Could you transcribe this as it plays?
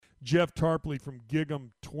Jeff Tarpley from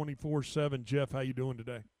Gig'em 24/7. Jeff, how you doing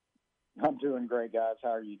today? I'm doing great, guys. How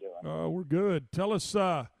are you doing? We're good. Tell us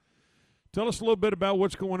a little bit about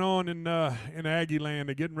what's going on in Aggie land.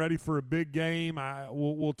 They're getting ready for a big game.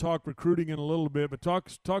 We'll talk recruiting in a little bit, but talk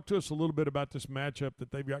to us a little bit about this matchup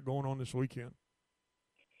that they've got going on this weekend.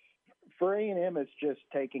 For A&M, it's just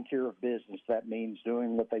taking care of business. That means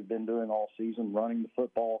doing what they've been doing all season, running the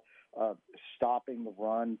football, stopping the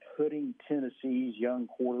run, putting Tennessee's young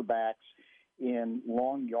quarterbacks in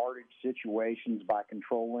long yardage situations by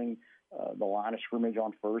controlling the line of scrimmage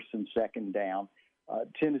on first and second down.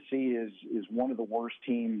 Tennessee is one of the worst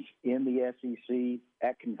teams in the SEC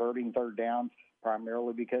at converting third downs,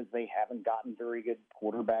 primarily because they haven't gotten very good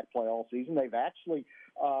quarterback play all season. They've actually,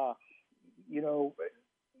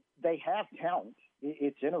 they have talent.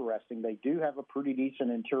 It's interesting. They do have a pretty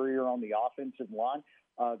decent interior on the offensive line.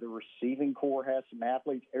 The receiving core has some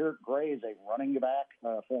athletes. Eric Gray is a running back,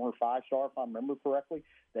 former five-star, if I remember correctly,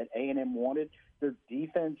 that A&M wanted. Their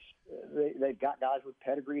defense, they've got guys with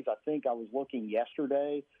pedigrees. I think I was looking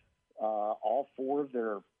yesterday. All four of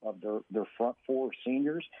their front four are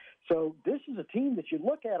seniors. So this is a team that you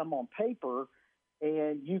look at them on paper,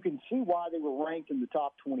 and you can see why they were ranked in the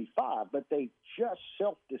top 25, but they just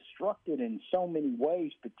self-destructed in so many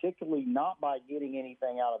ways, particularly not by getting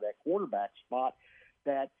anything out of that quarterback spot,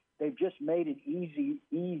 that they've just made it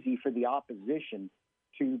easy for the opposition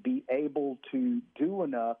to be able to do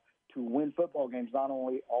enough to win football games, not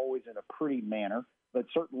only always in a pretty manner, but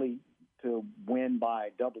certainly to win by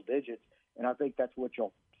double digits. And I think that's what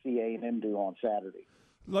you'll see A&M do on Saturday.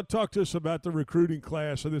 Talk to us about the recruiting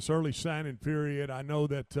class of this early signing period. I know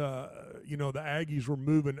that the Aggies were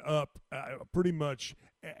moving up pretty much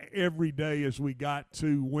every day as we got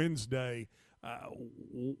to Wednesday.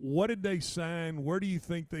 What did they sign? Where do you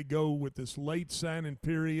think they go with this late signing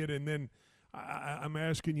period? And then I'm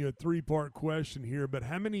asking you a three-part question here, but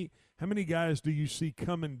how many guys do you see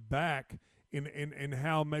coming back, and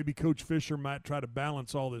how maybe Coach Fisher might try to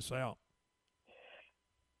balance all this out?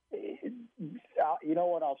 You know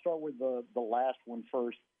what? I'll start with the last one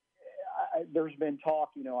first. There's been talk,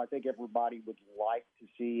 I think everybody would like to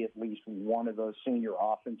see at least one of those senior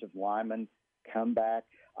offensive linemen come back.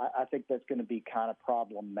 I think that's going to be kind of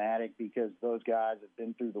problematic because those guys have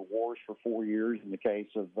been through the wars for 4 years. In the case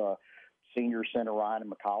of senior center Ryan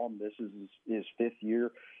McCollum, this is his fifth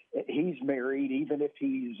year. He's married, even if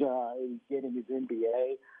he's getting his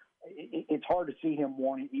MBA. It's hard to see him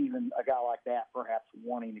wanting, even a guy like that, perhaps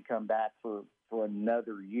wanting to come back for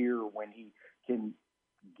another year when he can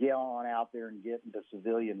get on out there and get into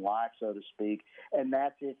civilian life, so to speak. And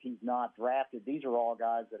that's if he's not drafted. These are all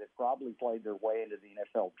guys that have probably played their way into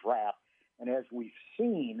the NFL draft. And as we've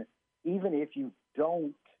seen, even if you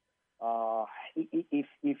don't,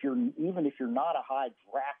 if you're not a high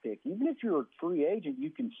draft pick, even if you're a free agent,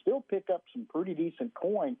 you can still pick up some pretty decent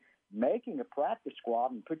coin making a practice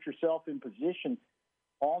squad and put yourself in position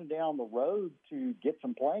on down the road to get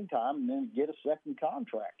some playing time and then get a second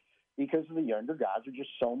contract because the younger guys are just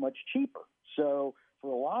so much cheaper. So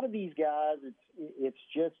for a lot of these guys, it's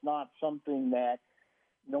just not something that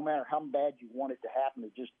no matter how bad you want it to happen,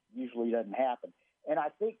 it just usually doesn't happen. And I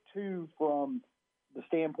think, too, from the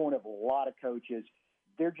standpoint of a lot of coaches,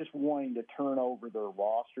 they're just wanting to turn over their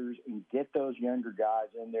rosters and get those younger guys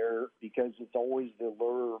in there because it's always the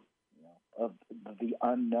lure of the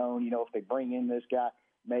unknown. If they bring in this guy,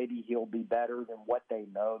 maybe he'll be better than what they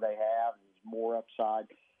know they have. There's more upside.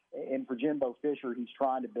 And for Jimbo Fisher, he's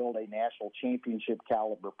trying to build a national championship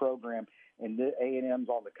caliber program, and A&M's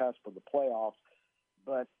on the cusp of the playoffs.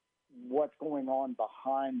 But what's going on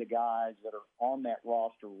behind the guys that are on that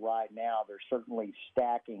roster right now, they're certainly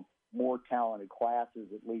stacking more talented classes,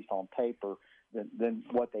 at least on paper, than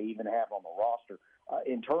what they even have on the roster.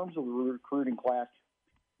 In terms of the recruiting class,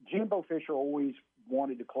 Jimbo Fisher always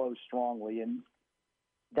wanted to close strongly, and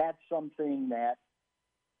that's something that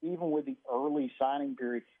even with the early signing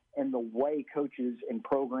period and the way coaches and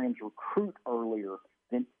programs recruit earlier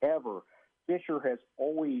than ever, Fisher has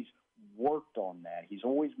always worked on that. He's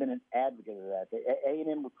always been an advocate of that.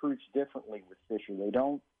 A&M recruits differently with Fisher. They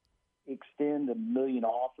don't extend a million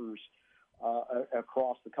offers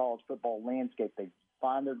across the college football landscape. They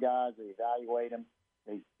find their guys, they evaluate them,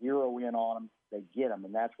 they zero in on them, they get them,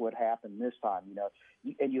 and that's what happened this time.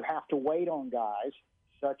 And you have to wait on guys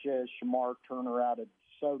such as Shamar Turner out of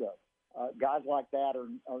DeSoto. Guys like that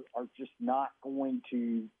are just not going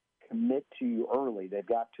to commit to you early. They've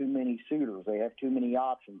got too many suitors. They have too many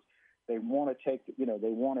options. They want to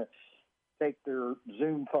take their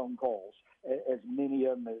Zoom phone calls, as many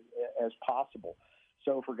of them as possible.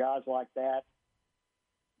 So for guys like that,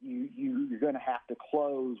 you're going to have to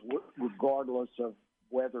close regardless of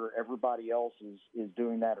whether everybody else is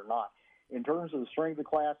doing that or not. In terms of the strength of the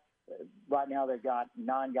class, right now they've got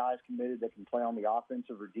 9 guys committed that can play on the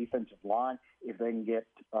offensive or defensive line. If they can get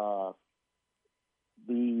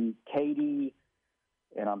the Katie,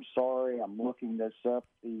 and I'm sorry, I'm looking this up,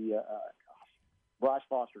 the Bryce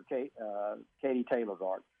Foster, Katie Taylor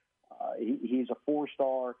guard. He's a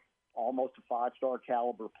 4-star, almost a 5-star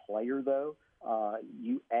caliber player, though.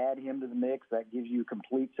 You add him to the mix, that gives you a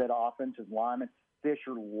complete set of offensive linemen.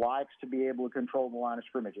 Fisher likes to be able to control the line of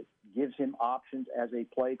scrimmage. It gives him options as a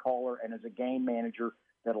play caller and as a game manager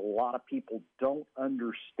that a lot of people don't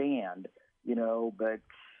understand, but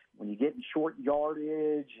when you get in short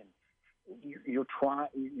yardage and you're trying,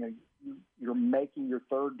 you're making your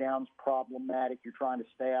third downs problematic. You're trying to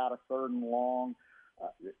stay out of third and long.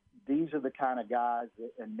 These are the kind of guys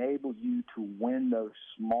that enable you to win those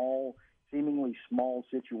seemingly small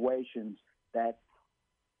situations that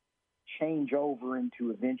change over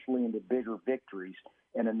eventually into bigger victories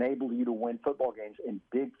and enable you to win football games and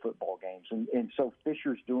big football games. And so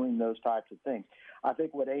Fisher's doing those types of things. I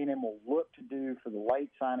think what A&M will look to do for the late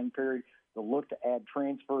signing period, they'll look to add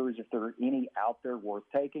transfers if there are any out there worth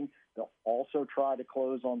taking. They'll also try to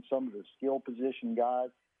close on some of the skill position guys,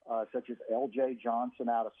 such as L.J. Johnson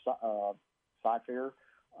out of Cy-Fair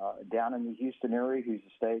down in the Houston area, who's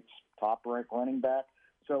the state's top-ranked running back.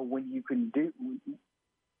 So when you can do –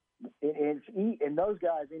 and those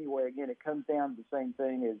guys, anyway, again, it comes down to the same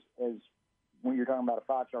thing as when you're talking about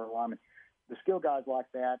a 5-star lineman. The skill guys like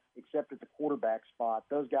that, except at the quarterback spot,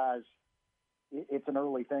 those guys, it's an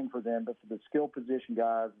early thing for them. But for the skill position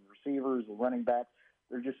guys, the receivers, the running backs,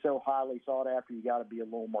 they're just so highly sought after. You got to be a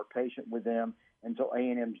little more patient with them. And so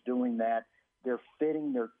A&M's doing that. They're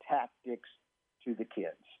fitting their tactics to the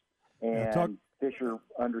kids. And Fisher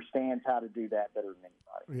understands how to do that better than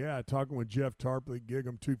anybody. Yeah, talking with Jeff Tarpley,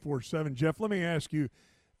 Gig'em 247. Jeff, let me ask you,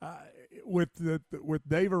 with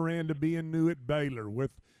Dave Aranda being new at Baylor, with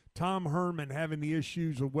Tom Herman having the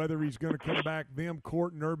issues of whether he's going to come back, them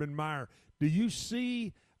Court and Urban Meyer, do you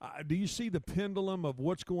see the pendulum of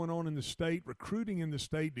what's going on in the state, recruiting in the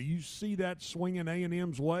state? Do you see that swinging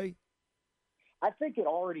A&M's way? I think it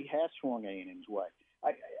already has swung A&M's way.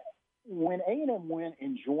 When A&M went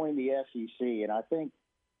and joined the SEC, and I think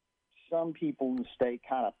some people in the state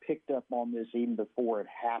kind of picked up on this even before it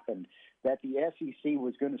happened, that the SEC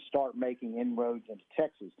was going to start making inroads into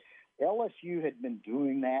Texas. LSU had been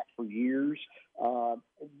doing that for years.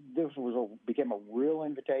 This became a real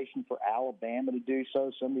invitation for Alabama to do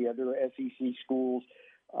so. Some of the other SEC schools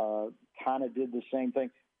kind of did the same thing.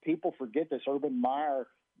 People forget this. Urban Meyer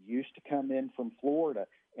used to come in from Florida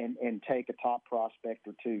and take a top prospect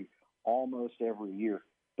or two almost every year.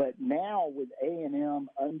 But now with A&M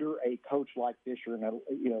under a coach like Fisher and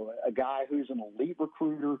a guy who's an elite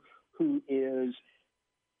recruiter who is,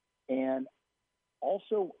 and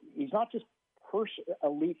also he's not just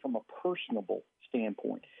elite from a personable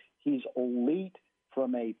standpoint. He's elite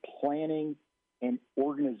from a planning and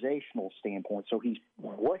organizational standpoint. So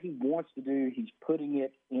what he wants to do, he's putting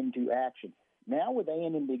it into action. Now with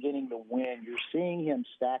A&M beginning to win, you're seeing him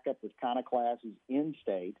stack up with kind of classes in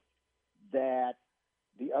state that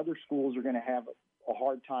the other schools are going to have a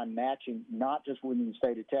hard time matching, not just within the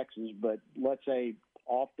state of Texas, but let's say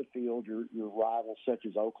off the field, your rivals such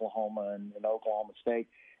as Oklahoma and Oklahoma State.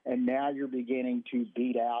 And now you're beginning to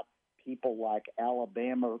beat out people like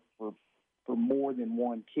Alabama for more than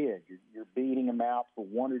one kid. You're beating them out for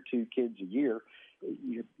 1 or 2 kids a year.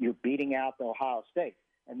 You're beating out the Ohio State.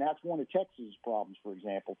 And that's one of Texas's problems, for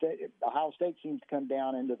example. Ohio State seems to come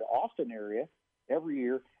down into the Austin area every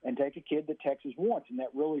year and take a kid that Texas wants, and that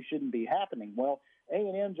really shouldn't be happening. Well,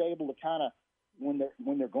 A&M's able to kind of,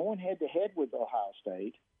 when they're going head-to-head with Ohio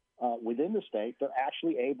State, within the state, they're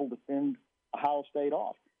actually able to fend Ohio State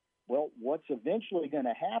off. Well, what's eventually going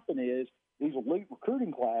to happen is these elite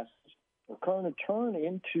recruiting classes are going to turn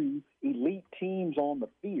into elite teams on the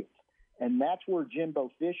field, and that's where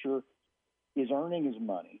Jimbo Fisher is earning his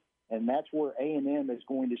money. And that's where A&M is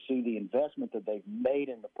going to see the investment that they've made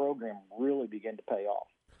in the program really begin to pay off.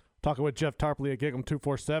 Talking with Jeff Tarpley at Gig'em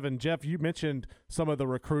 247. Jeff, you mentioned some of the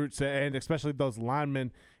recruits and especially those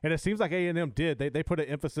linemen, and it seems like A&M did. They put an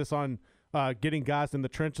emphasis on getting guys in the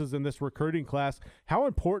trenches in this recruiting class. How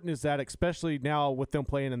important is that, especially now with them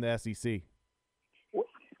playing in the SEC?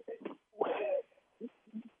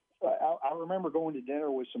 I remember going to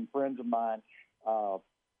dinner with some friends of mine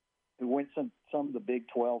who went some of the Big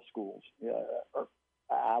 12 schools.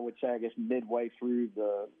 I would say, I guess, midway through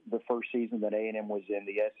the first season that A&M was in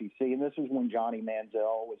the SEC. And this is when Johnny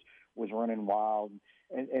Manziel was running wild.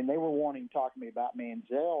 and they were wanting to talk to me about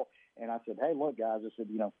Manziel, and I said, hey, look, guys, I said,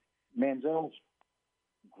 Manziel's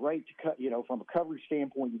great to cut, from a coverage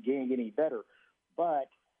standpoint, you can't get any better, but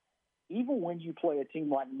even when you play a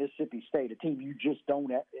team like Mississippi State, a team you just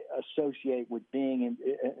don't associate with being in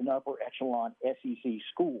an upper echelon SEC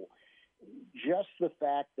school, just the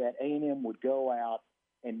fact that A&M would go out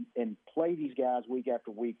and play these guys week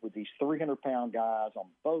after week with these 300-pound guys on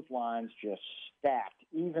both lines, just stacked,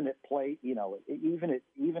 even at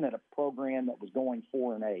even at a program that was going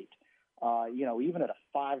 4-8, even at a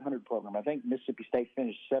 500 program. I think Mississippi State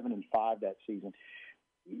finished 7-5 that season.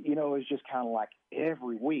 It's just kind of like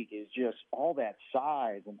every week is just all that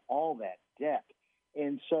size and all that depth.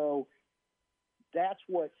 And so that's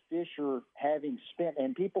what Fisher, having spent,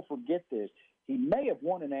 and people forget this, he may have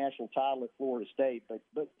won a national title at Florida State, but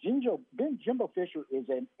Jimbo Fisher is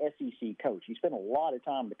an SEC coach. He spent a lot of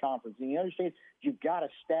time in the conference, and he understands you've got to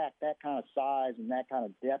stack that kind of size and that kind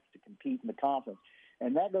of depth to compete in the conference.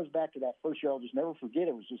 And that goes back to that first year. I'll just never forget.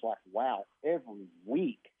 It was just like, wow, every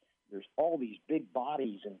week there's all these big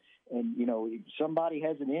bodies, and somebody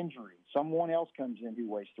has an injury. Someone else comes in who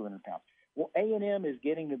weighs 300 pounds. Well, A&M is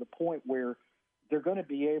getting to the point where they're going to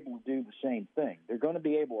be able to do the same thing. They're going to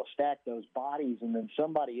be able to stack those bodies, and then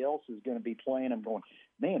somebody else is going to be playing them going,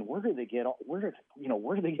 man, where do they get all this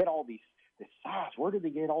size? Where do they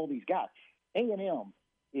get all these guys? A&M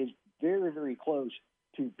is very, very close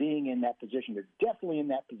to being in that position. They're definitely in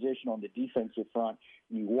that position on the defensive front.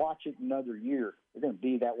 And you watch it another year, they're going to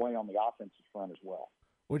be that way on the offensive front as well.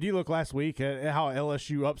 Would you look last week at how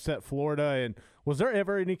LSU upset Florida, and was there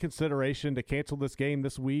ever any consideration to cancel this game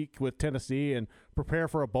this week with Tennessee and prepare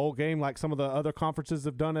for a bowl game like some of the other conferences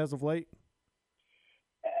have done as of late?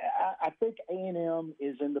 I think A&M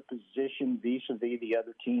is in the position vis-a-vis the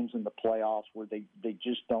other teams in the playoffs where they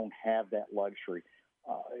just don't have that luxury.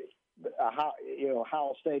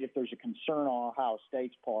 Ohio State, if there's a concern on Ohio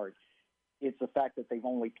State's part, it's the fact that they've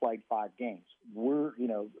only played 5 games.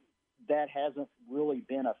 That hasn't really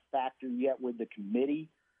been a factor yet with the committee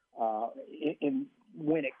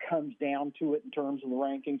when it comes down to it in terms of the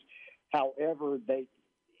rankings. However,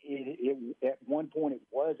 at one point it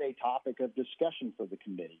was a topic of discussion for the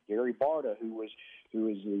committee. Gary Barta, who is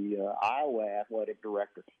the Iowa athletic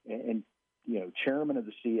director and chairman of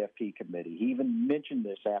the CFP committee, he even mentioned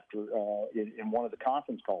this after in one of the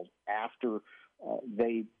conference calls after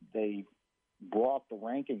they brought the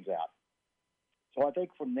rankings out. So I think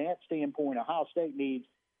from that standpoint, Ohio State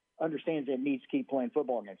understands that it needs to keep playing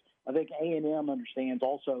football games. I think A&M understands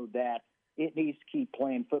also that it needs to keep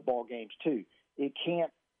playing football games too. It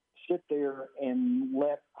can't sit there and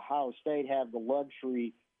let Ohio State have the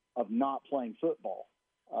luxury of not playing football.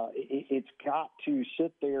 It's got to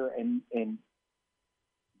sit there and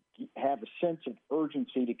have a sense of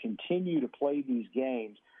urgency to continue to play these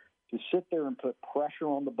games, to sit there and put pressure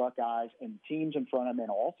on the Buckeyes and the teams in front of them and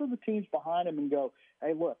also the teams behind them and go,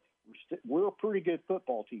 hey, look, we're a pretty good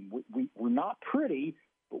football team. We're not pretty,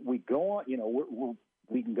 but we go on,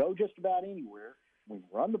 we can go just about anywhere. We can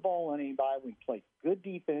run the ball on anybody. We can play good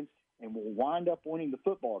defense, and we'll wind up winning the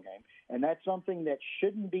football game. And that's something that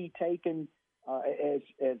shouldn't be taken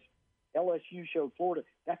as LSU showed Florida.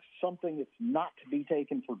 That's something that's not to be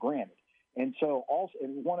taken for granted. And so also,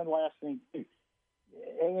 and one last thing too,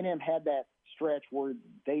 A&M had that stretch where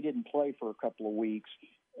they didn't play for a couple of weeks,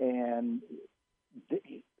 and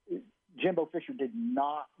Jimbo Fisher did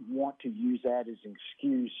not want to use that as an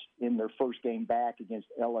excuse in their first game back against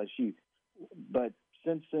LSU. But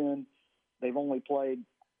since then, they've only played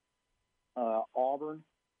Auburn.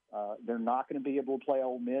 They're not going to be able to play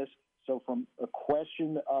Ole Miss. So from a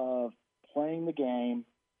question of playing the game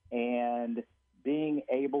and being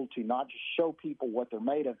able to not just show people what they're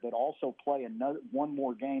made of, but also play one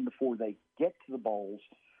more game before they get to the bowls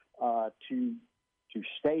to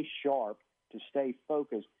stay sharp, to stay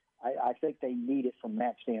focused. I think they need it from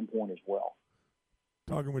that standpoint as well.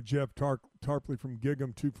 Talking with Jeff Tarpley from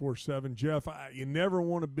Gig'em 247. Jeff, you never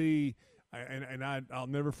want to be, and I'll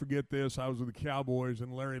never forget this. I was with the Cowboys,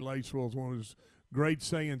 and Larry Lacewell's one of his great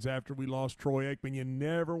sayings after we lost Troy Aikman. You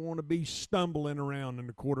never want to be stumbling around in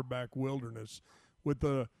the quarterback wilderness. With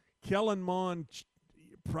the Kellen Mond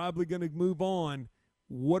probably going to move on,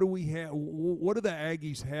 what do we have? What do the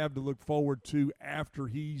Aggies have to look forward to after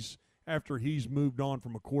he's moved on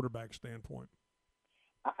from a quarterback standpoint?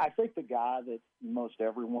 I think the guy that most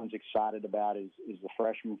everyone's excited about is the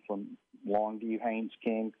freshman from Longview, Haynes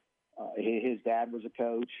King. His dad was a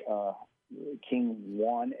coach. King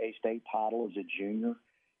won a state title as a junior.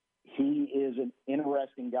 He is an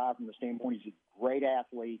interesting guy from the standpoint he's a great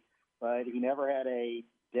athlete, but he never had a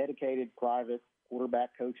dedicated private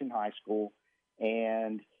quarterback coach in high school.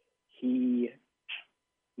 and he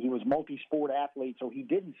was multi-sport athlete, so he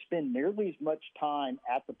didn't spend nearly as much time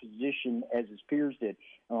at the position as his peers did.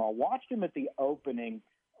 And I watched him at the opening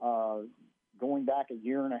going back a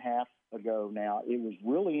year and a half ago now. It was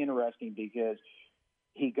really interesting because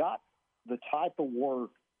he got the type of work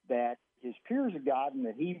that his peers had gotten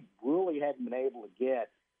that he really hadn't been able to get.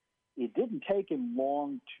 It didn't take him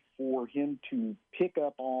long for him to pick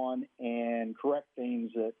up on and correct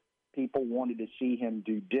things that people wanted to see him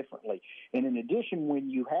do differently. And in addition, when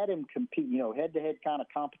you had him compete, head-to-head kind of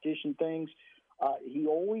competition things, he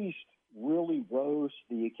always really rose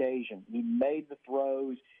to the occasion. He made the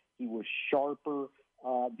throws. He was sharper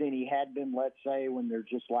than he had been, let's say, when they're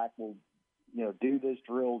just like, well, do this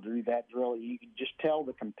drill, do that drill. You can just tell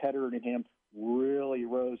the competitor in him really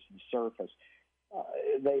rose to the surface.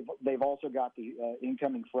 They've also got the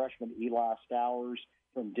incoming freshman Eli Stowers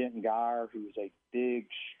from Denton Guyer, who's a big,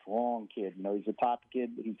 strong kid. He's the type of kid.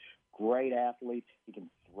 He's a great athlete. He can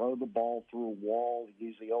throw the ball through a wall, to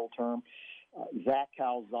use the old term. Zach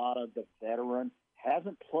Calzada, the veteran,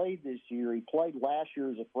 hasn't played this year. He played last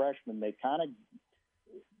year as a freshman. They kind of,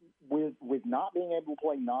 with not being able to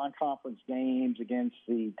play non-conference games against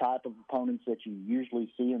the type of opponents that you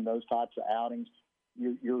usually see in those types of outings,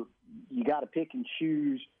 you got to pick and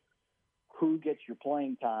choose who gets your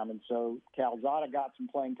playing time. And so Calzada got some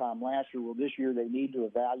playing time last year. Well, this year they need to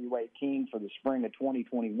evaluate King for the spring of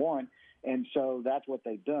 2021. And so that's what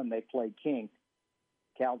they've done. They played King.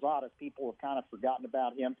 Calzada, people have kind of forgotten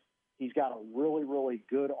about him. He's got a really, really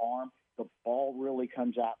good arm. The ball really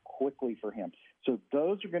comes out quickly for him. So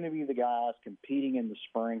those are going to be the guys competing in the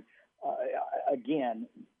spring. Again,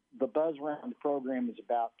 the buzz around the program is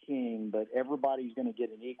about King, but everybody's going to get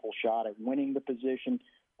an equal shot at winning the position.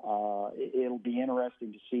 It'll be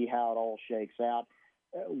interesting to see how it all shakes out.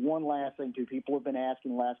 One last thing, too. People have been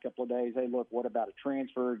asking the last couple of days, hey, look, what about a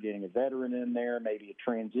transfer, getting a veteran in there, maybe a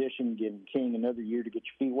transition, giving King another year to get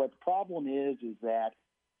your feet wet? The problem is that,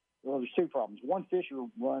 well, there's two problems. One, Fisher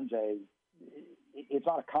runs it's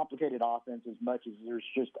not a complicated offense as much as there's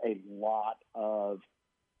just a lot of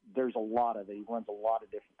it. He runs a lot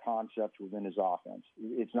of different concepts within his offense.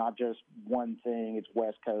 It's not just one thing. It's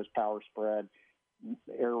West Coast, power spread,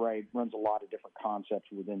 air raid, runs a lot of different concepts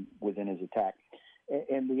within his attack.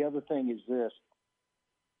 And the other thing is this.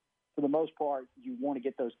 For the most part, you want to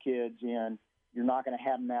get those kids in. You're not going to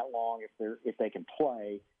have them that long if they can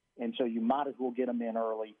play. And so you might as well get them in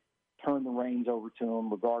early, turn the reins over to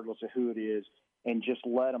them regardless of who it is, and just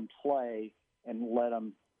let them play and let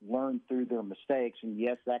them learn through their mistakes. And,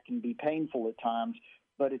 yes, that can be painful at times,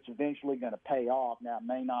 but it's eventually going to pay off. Now, it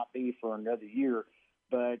may not be for another year,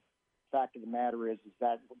 but the fact of the matter is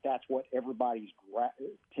that that's what everybody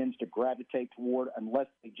tends to gravitate toward unless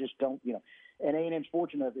they just don't, And A&M's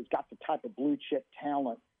fortunate it's got the type of blue-chip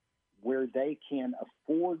talent where they can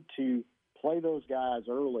afford to play those guys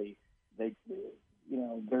early. They're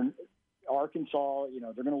Arkansas,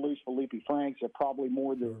 they're going to lose Felipe Franks. They're probably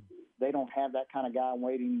more they don't have that kind of guy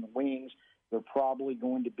waiting in the wings. They're probably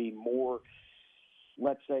going to be more,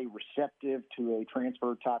 let's say, receptive to a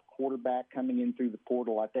transfer-type quarterback coming in through the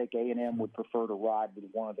portal. I think A&M would prefer to ride with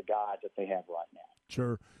one of the guys that they have right now.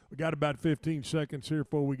 Sure. We got about 15 seconds here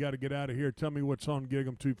before we got to get out of here. Tell me what's on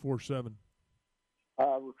Gig'em 247.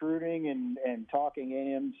 Recruiting and talking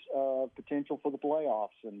A&M's potential for the playoffs.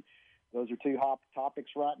 And those are two hot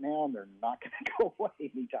topics right now, and they're not going to go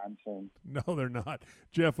away anytime soon. No, they're not.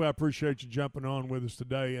 Jeff, I appreciate you jumping on with us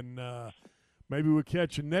today, and maybe we'll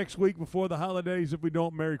catch you next week before the holidays. If we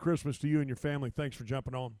don't, Merry Christmas to you and your family. Thanks for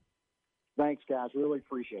jumping on. Thanks, guys. Really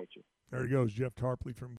appreciate you. There he goes, Jeff Tarpley from